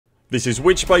This is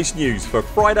Witchspace News for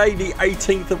Friday the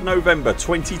 18th of November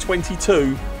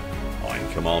 2022.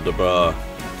 I'm Commander Burr.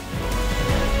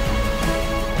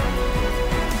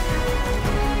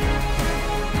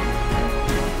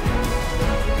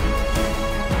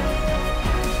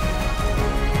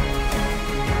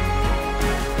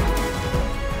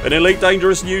 In Elite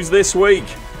Dangerous news this week,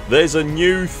 there's a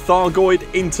new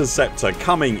Thargoid Interceptor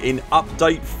coming in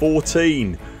Update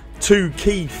 14. Two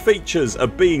key features are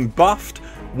being buffed.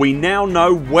 We now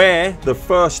know where the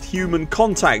first human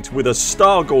contact with a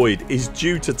Stargoid is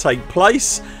due to take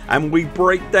place, and we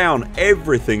break down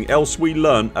everything else we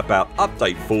learn about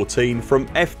Update 14 from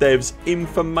FDEVs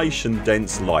information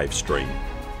dense livestream.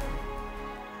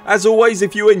 As always,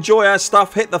 if you enjoy our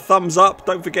stuff, hit the thumbs up,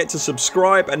 don't forget to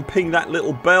subscribe and ping that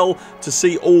little bell to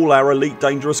see all our Elite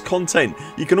Dangerous content.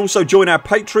 You can also join our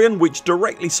Patreon, which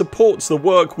directly supports the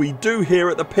work we do here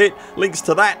at the pit. Links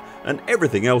to that and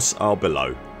everything else are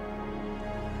below.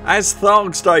 As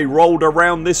Thargs Day rolled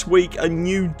around this week, a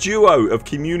new duo of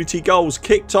community goals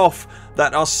kicked off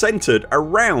that are centred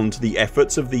around the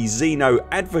efforts of the Xeno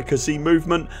advocacy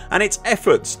movement and its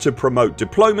efforts to promote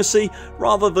diplomacy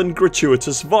rather than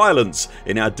gratuitous violence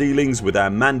in our dealings with our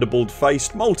mandibled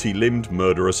faced multi-limbed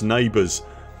murderous neighbours.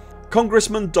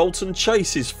 Congressman Dalton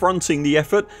Chase is fronting the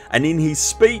effort, and in his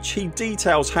speech he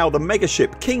details how the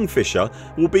megaship Kingfisher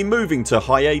will be moving to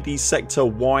Hyades sector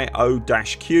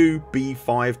YO-Q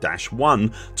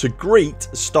B5-1 to greet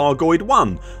Stargoid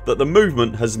 1 that the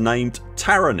movement has named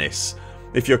Taranis.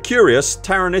 If you're curious,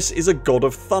 Taranis is a god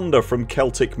of thunder from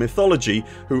Celtic mythology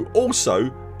who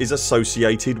also is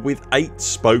associated with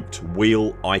 8-spoked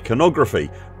wheel iconography.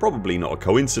 Probably not a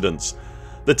coincidence.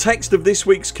 The text of this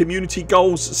week's community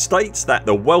goals states that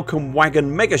the Welcome Wagon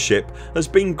megaship has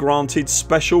been granted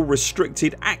special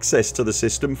restricted access to the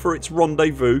system for its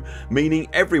rendezvous, meaning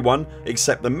everyone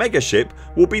except the megaship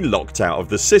will be locked out of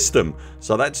the system,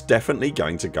 so that's definitely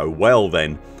going to go well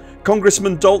then.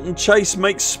 Congressman Dalton Chase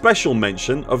makes special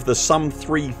mention of the some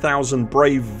 3,000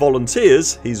 brave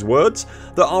volunteers, his words,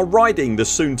 that are riding the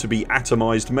soon to be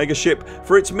atomised megaship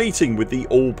for its meeting with the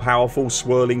all powerful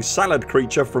swirling salad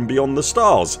creature from beyond the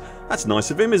stars. That's nice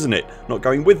of him, isn't it? Not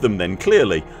going with them then,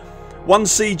 clearly.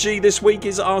 1CG this week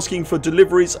is asking for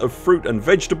deliveries of fruit and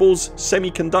vegetables,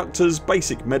 semiconductors,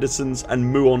 basic medicines and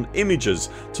muon imagers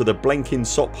to the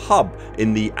Blenkinsop hub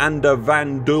in the Ander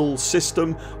Van Dul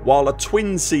system, while a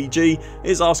twin CG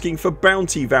is asking for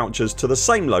bounty vouchers to the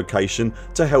same location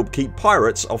to help keep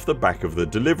pirates off the back of the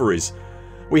deliveries.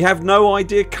 We have no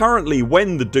idea currently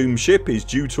when the Doom ship is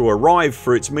due to arrive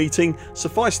for its meeting,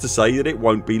 suffice to say that it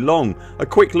won't be long. A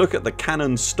quick look at the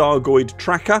Canonn Stargoid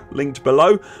tracker linked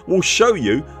below will show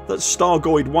you that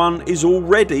Stargoid 1 is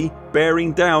already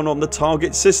bearing down on the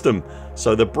target system,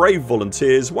 so the brave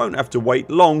volunteers won't have to wait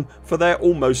long for their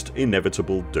almost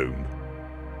inevitable doom.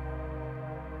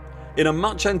 In a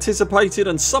much anticipated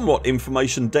and somewhat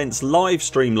information dense live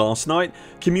stream last night,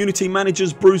 community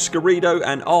managers Bruce Garrido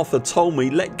and Arthur Tolmie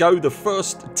let go the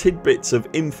first tidbits of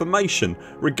information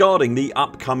regarding the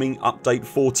upcoming Update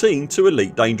 14 to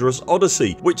Elite Dangerous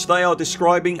Odyssey, which they are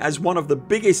describing as one of the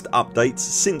biggest updates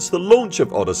since the launch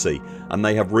of Odyssey, and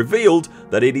they have revealed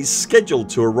that it is scheduled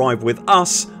to arrive with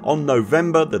us on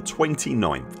November the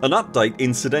 29th. An update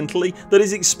incidentally that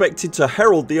is expected to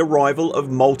herald the arrival of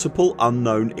multiple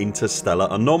unknown interstellar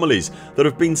anomalies that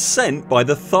have been sent by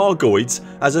the Thargoids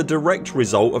as a direct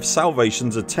result of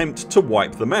Salvation's attempt to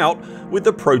wipe them out with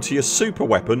the Proteus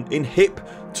superweapon in HIP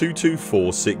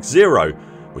 22460,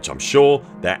 which I'm sure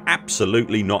they're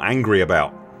absolutely not angry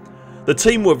about. The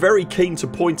team were very keen to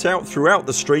point out throughout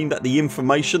the stream that the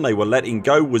information they were letting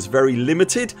go was very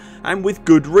limited and with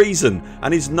good reason,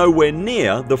 and is nowhere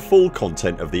near the full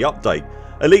content of the update.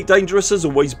 Elite Dangerous has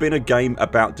always been a game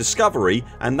about discovery,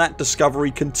 and that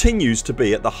discovery continues to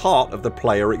be at the heart of the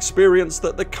player experience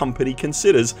that the company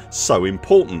considers so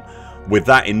important. With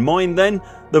that in mind then,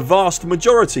 the vast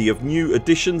majority of new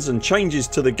additions and changes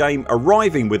to the game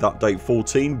arriving with Update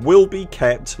 14 will be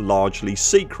kept largely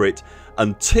secret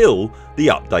until the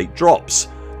update drops,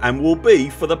 and will be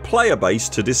for the player base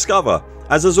to discover,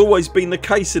 as has always been the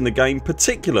case in the game,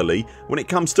 particularly when it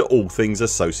comes to all things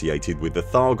associated with the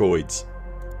Thargoids.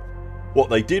 What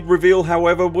they did reveal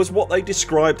however was what they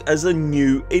described as a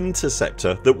new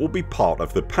interceptor that will be part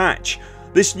of the patch.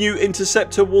 This new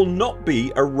interceptor will not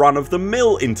be a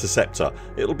run-of-the-mill interceptor.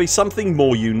 It'll be something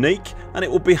more unique, and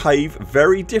it will behave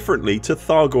very differently to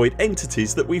Thargoid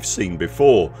entities that we've seen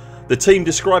before. The team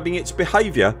describing its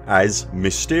behaviour as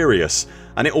mysterious,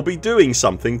 and it will be doing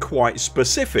something quite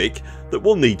specific that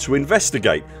we'll need to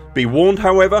investigate. Be warned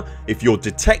however, if you're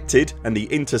detected and the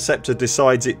interceptor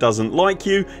decides it doesn't like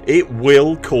you, it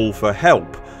will call for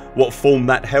help. What form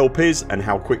that help is and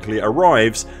how quickly it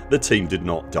arrives, the team did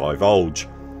not divulge.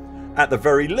 At the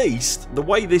very least, the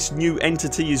way this new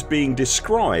entity is being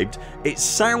described, it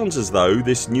sounds as though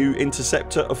this new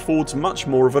interceptor affords much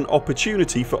more of an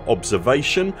opportunity for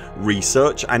observation,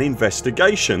 research and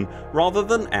investigation rather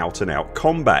than out and out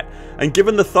combat, and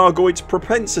given the Thargoid's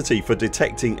propensity for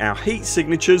detecting our heat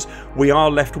signatures, we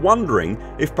are left wondering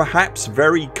if perhaps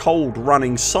very cold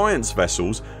running science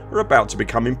vessels are about to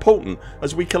become important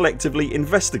as we collectively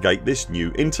investigate this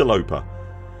new interloper.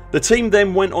 The team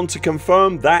then went on to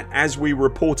confirm that, as we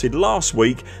reported last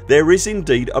week, there is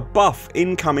indeed a buff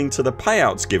incoming to the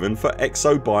payouts given for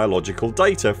exobiological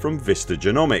data from Vista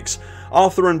Genomics.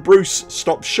 Arthur and Bruce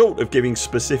stopped short of giving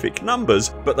specific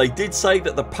numbers, but they did say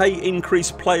that the pay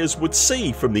increase players would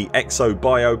see from the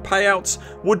exobio payouts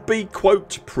would be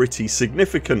quote pretty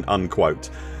significant unquote.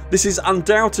 This is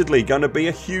undoubtedly going to be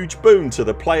a huge boon to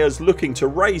the players looking to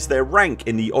raise their rank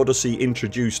in the Odyssey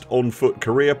introduced on foot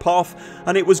career path,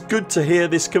 and it was good to hear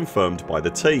this confirmed by the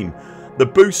team. The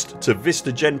boost to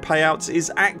Vista Gen payouts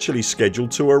is actually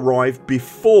scheduled to arrive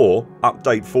before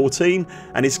update 14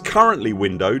 and is currently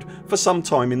windowed for some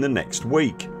time in the next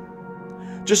week.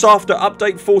 Just after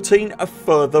update 14 a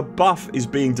further buff is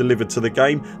being delivered to the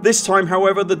game. This time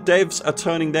however the devs are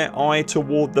turning their eye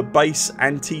toward the base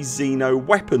anti-Xeno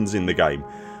weapons in the game.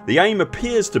 The aim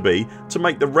appears to be to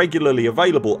make the regularly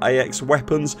available AX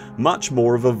weapons much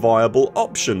more of a viable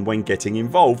option when getting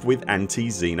involved with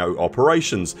anti-Xeno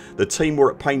operations. The team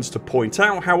were at pains to point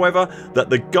out however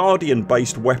that the Guardian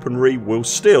based weaponry will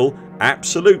still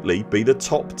absolutely be the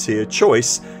top tier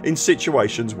choice in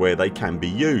situations where they can be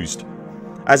used.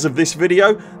 As of this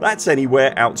video, that's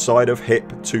anywhere outside of HIP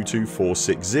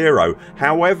 22460.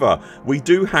 However, we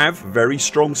do have very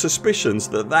strong suspicions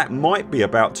that that might be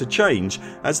about to change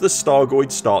as the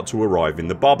Stargoids start to arrive in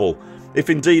the bubble. If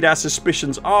indeed our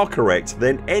suspicions are correct,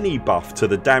 then any buff to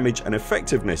the damage and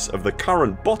effectiveness of the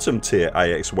current bottom tier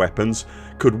AX weapons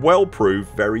could well prove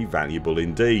very valuable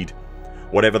indeed.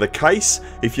 Whatever the case,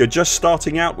 if you're just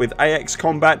starting out with AX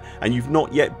combat and you've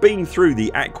not yet been through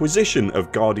the acquisition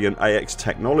of Guardian AX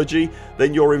technology,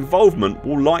 then your involvement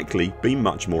will likely be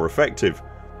much more effective.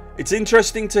 It's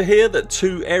interesting to hear that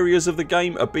two areas of the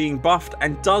game are being buffed,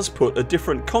 and does put a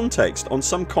different context on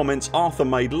some comments Arthur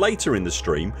made later in the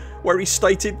stream where he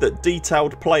stated that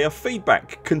detailed player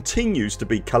feedback continues to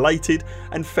be collated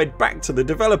and fed back to the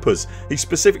developers. He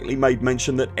specifically made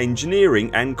mention that engineering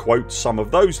and quote some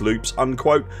of those loops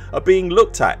unquote are being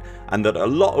looked at, and that a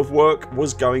lot of work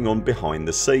was going on behind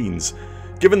the scenes.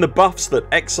 Given the buffs that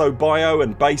exobio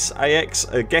and base AX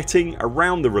are getting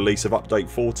around the release of update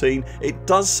 14, it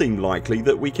does seem likely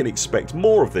that we can expect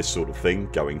more of this sort of thing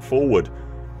going forward.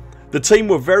 The team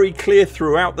were very clear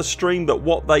throughout the stream that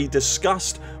what they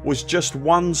discussed was just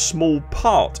one small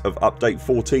part of update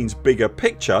 14's bigger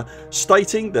picture,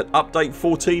 stating that update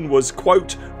 14 was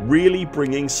quote really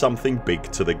bringing something big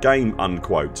to the game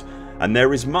unquote, and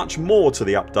there is much more to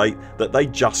the update that they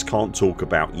just can't talk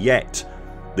about yet.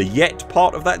 The yet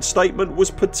part of that statement was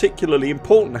particularly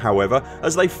important however,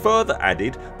 as they further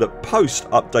added that post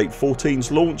update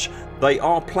 14's launch they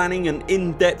are planning an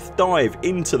in-depth dive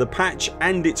into the patch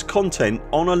and its content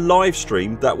on a live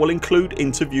stream that will include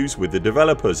interviews with the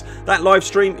developers. That live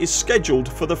stream is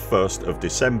scheduled for the 1st of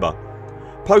December.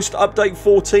 Post update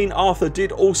 14 Arthur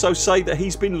did also say that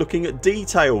he's been looking at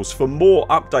details for more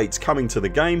updates coming to the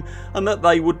game, and that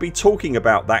they would be talking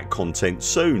about that content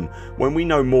soon. When we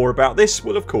know more about this,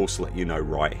 we'll of course let you know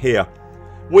right here.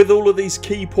 With all of these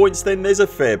key points then, there's a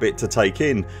fair bit to take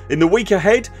in. In the week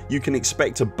ahead you can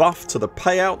expect a buff to the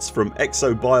payouts from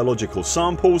exobiological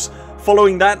samples.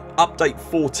 Following that, update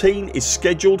 14 is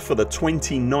scheduled for the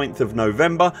 29th of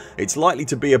November. It's likely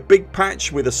to be a big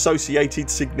patch with associated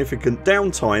significant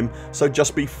downtime, so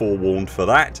just be forewarned for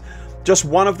that. Just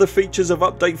one of the features of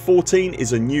update 14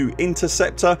 is a new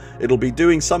interceptor. It'll be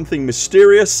doing something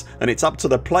mysterious, and it's up to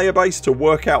the player base to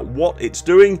work out what it's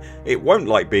doing. It won't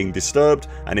like being disturbed,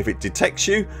 and if it detects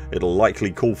you it'll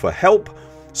likely call for help.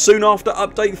 Soon after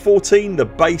update 14 the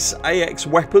base AX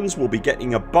weapons will be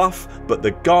getting a buff, but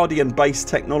the Guardian based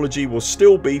technology will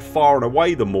still be far and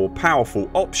away the more powerful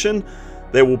option.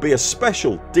 There will be a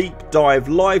special deep dive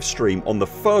live stream on the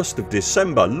 1st of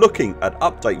December looking at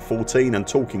update 14 and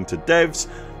talking to devs.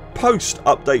 Post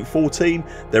update 14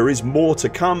 there is more to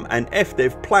come, and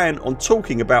FDev plan on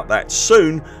talking about that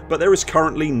soon, but there is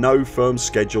currently no firm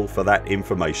schedule for that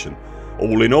information.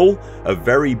 All in all, a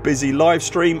very busy live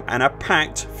stream and a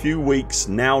packed few weeks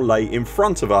now lay in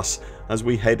front of us as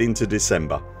we head into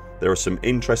December. There are some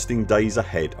interesting days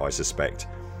ahead, I suspect.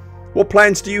 What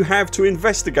plans do you have to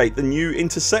investigate the new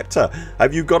Interceptor?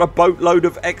 Have you got a boatload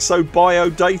of exo-bio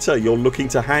data you're looking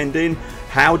to hand in?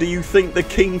 How do you think the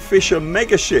Kingfisher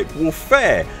megaship will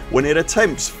fare when it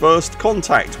attempts first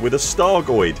contact with a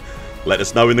Stargoid? Let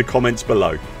us know in the comments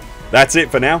below. That's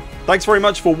it for now. Thanks very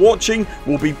much for watching.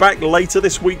 We'll be back later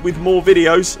this week with more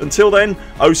videos. Until then,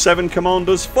 07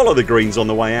 Commanders, follow the greens on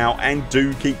the way out and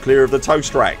do keep clear of the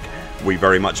toast rack. We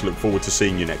very much look forward to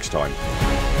seeing you next time.